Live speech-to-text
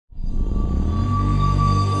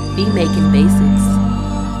Be Making Basics.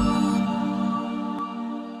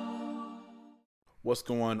 What's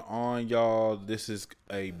going on, y'all? This is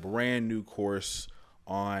a brand new course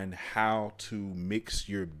on how to mix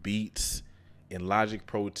your beats in Logic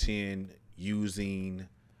Pro 10 using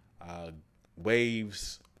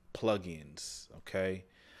Waves plugins. Okay.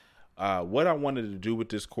 What I wanted to do with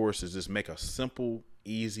this course is just make a simple,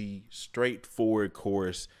 easy, straightforward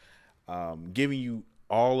course, giving you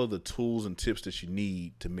all of the tools and tips that you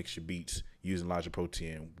need to mix your beats using Logic Pro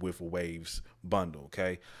 10 with a Waves bundle.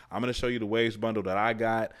 Okay, I'm going to show you the Waves bundle that I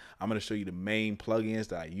got. I'm going to show you the main plugins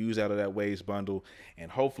that I use out of that Waves bundle,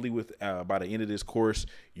 and hopefully with by the end of this course,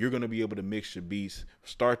 you're going to be able to mix your beats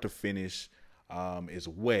start to finish as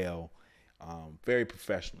well, very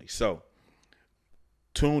professionally. So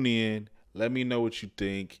tune in. Let me know what you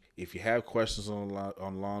think. If you have questions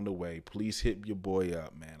along the way, please hit your boy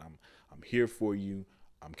up, man. I'm here for you.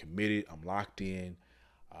 I'm committed. I'm locked in.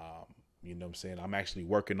 You know what I'm saying? I'm actually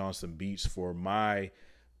working on some beats for my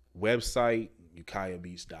website,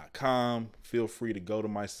 ukiahbeats.com. Feel free to go to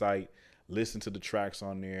my site, listen to the tracks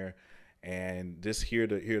on there, and just hear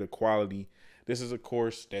the quality. This is a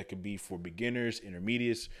course that could be for beginners,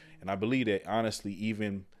 intermediates, and I believe that honestly,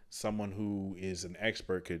 even someone who is an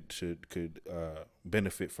expert could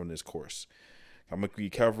benefit from this course. I'm going to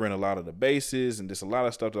be covering a lot of the bases and just a lot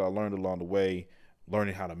of stuff that I learned along the way,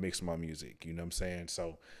 learning how to mix my music. You know what I'm saying?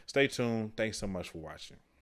 So stay tuned. Thanks so much for watching.